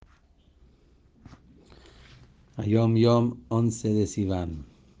Yom Yom 11 de Sivan,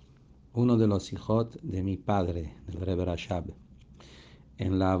 uno de los hijos de mi padre, el Rebbe Rashab.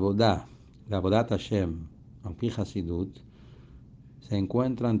 En la Avodat Hashem, al Pi Hasidut, se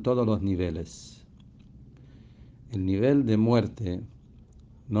encuentran todos los niveles. El nivel de muerte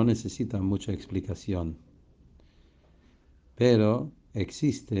no necesita mucha explicación, pero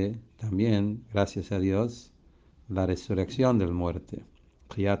existe también, gracias a Dios, la resurrección del muerte,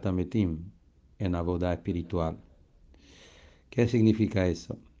 Tchiyat HaMetim, en Avodah espiritual. ¿Qué significa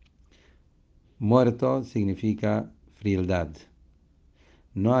eso? Muerto significa frialdad.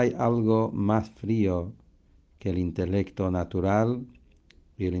 No hay algo más frío que el intelecto natural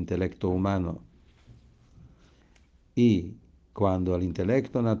y el intelecto humano. Y cuando el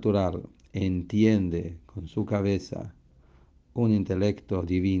intelecto natural entiende con su cabeza un intelecto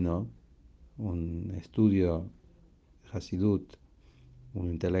divino, un estudio Hasidut, un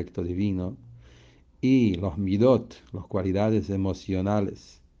intelecto divino, y los midot, las cualidades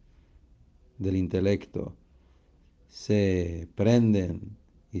emocionales del intelecto, se prenden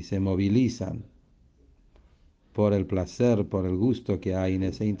y se movilizan por el placer, por el gusto que hay en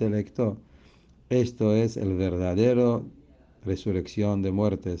ese intelecto, esto es el verdadero resurrección de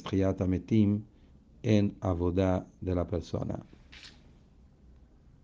muertes, Tchiyat HaMetim, en Avodah de la persona.